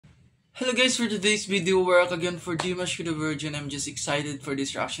Hello guys, for today's video, we're back again for DIMASH with the Virgin. I'm just excited for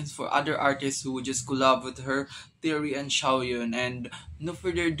these reactions for other artists who would just collab with her, Terry and Xiaoyun. And no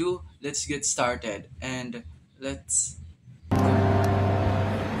further ado, let's get started. And let's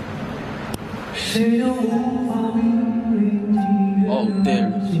Oh,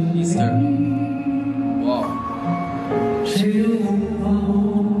 there, he's there. Wow. Ooh,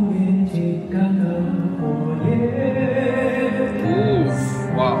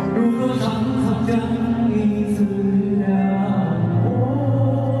 wow.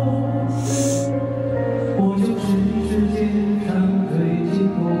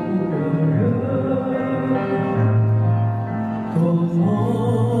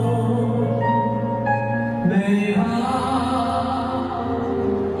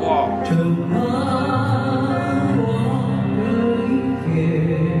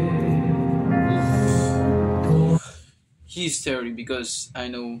 He's Terry because I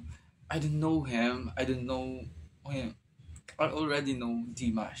don't know him. I don't know him. I already know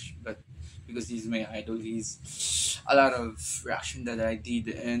DIMASH, but because he's my idol, he's a lot of reaction that I did,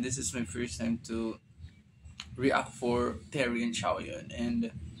 and this is my first time to react for Terry and Xiaoyun,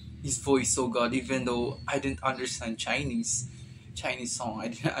 and his voice so good. Even though I didn't understand Chinese song, I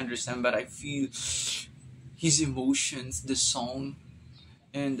didn't understand, but I feel his emotions, the song,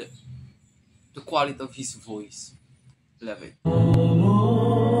 and the quality of his voice. Love it.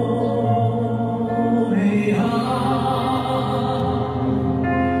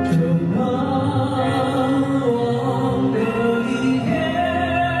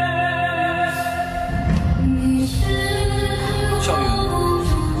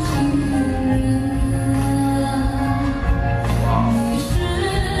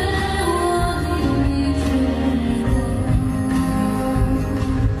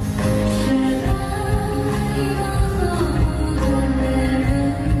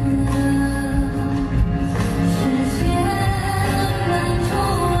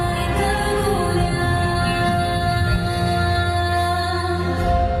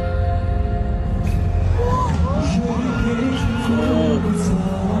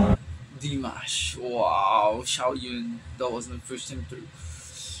 DIMASH, wow, Xiaoyun, that was my first time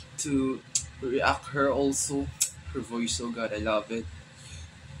to react her also. Her voice so good, I love it.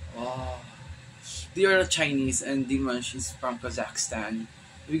 Wow. They are Chinese and DIMASH is from Kazakhstan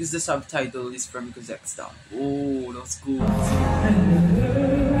because the subtitle is from Kazakhstan. Oh, that's cool.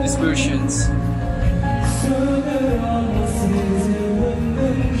 These versions.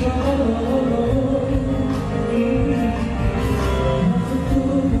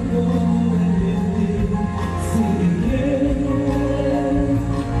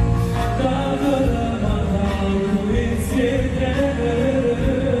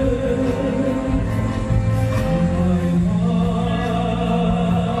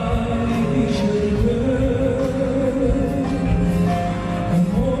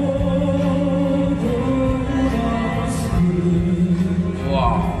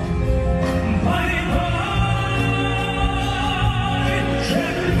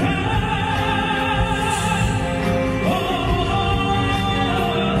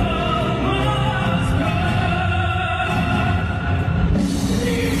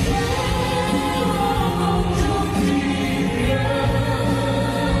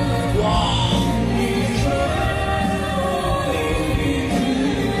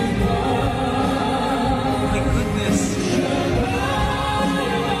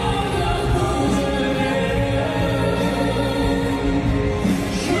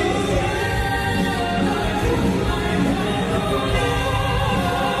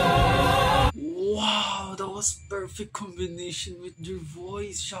 Perfect combination with their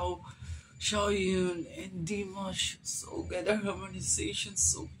voice, Xiaoyun and DIMASH. So good, their harmonization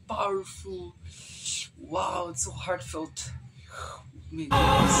so powerful. Wow, it's so heartfelt. My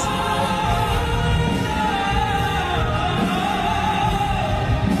goodness.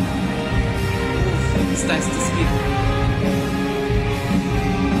 It's nice to speak.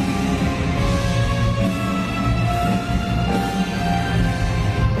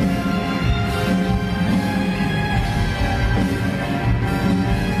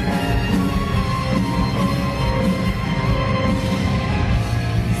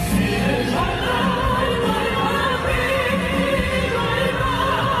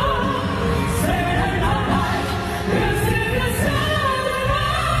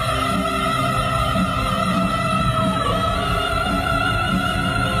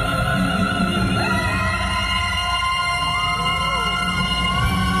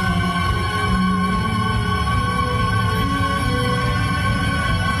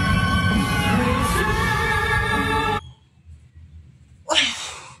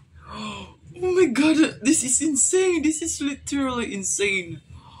 my god, this is insane. This is literally insane.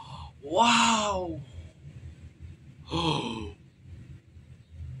 Wow.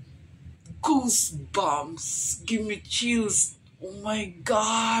 Goosebumps. Give me chills. Oh my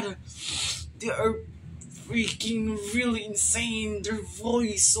god. They are freaking really insane. Their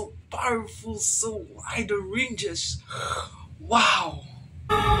voice so powerful, so wide ranges. Wow.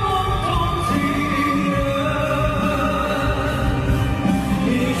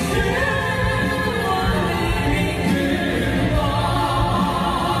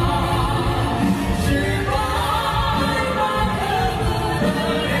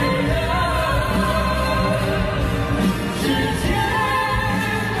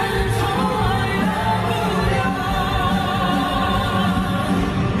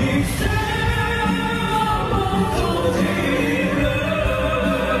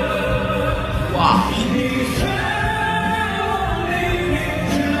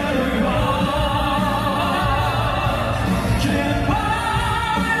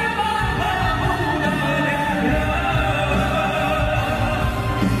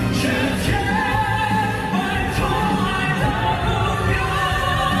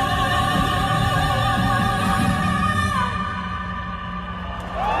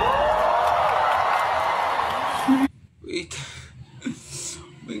 Wait.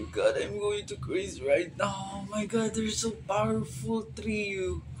 My god, I'm going to crazy right now. Oh my god, they're so powerful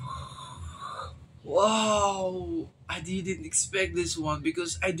trio. Wow. I didn't expect this one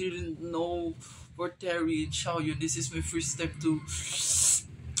because I didn't know for Terry and Xiaoyun. This is my first time to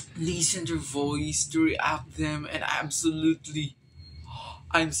listen their voice, to react them, and absolutely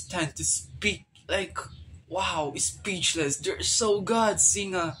I'm stand to speak. Like, wow, speechless. They're so good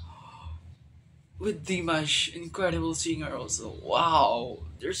singer. With DIMASH, incredible singer also. Wow,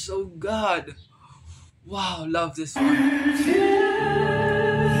 they're so good. Wow, love this one.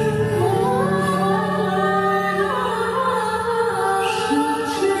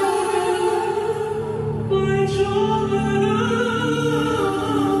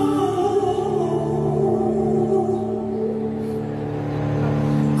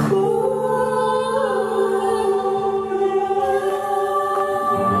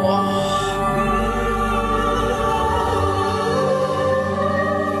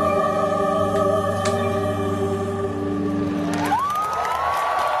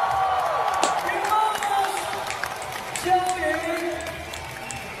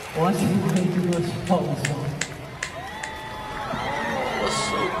 Was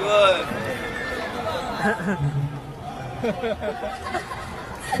so good.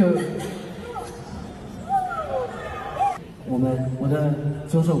 我的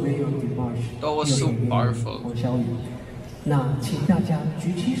左手边有 DIMASH， That was so powerful. 黄小雨。那请大家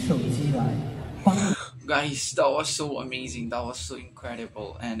举起手机来，帮。Guys, that was so amazing. That was so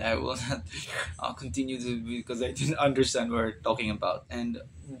incredible, and I will not continue to because I didn't understand what we're talking about. And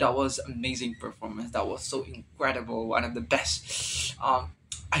that was amazing performance. That was so incredible. One of the best.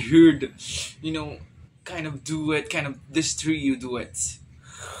 I heard, kind of duet, kind of this trio duet.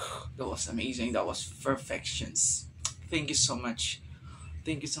 That was amazing. That was perfections. Thank you so much.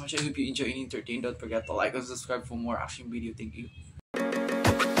 Thank you so much. I hope you enjoy and entertained. Don't forget to like and subscribe for more action video. Thank you.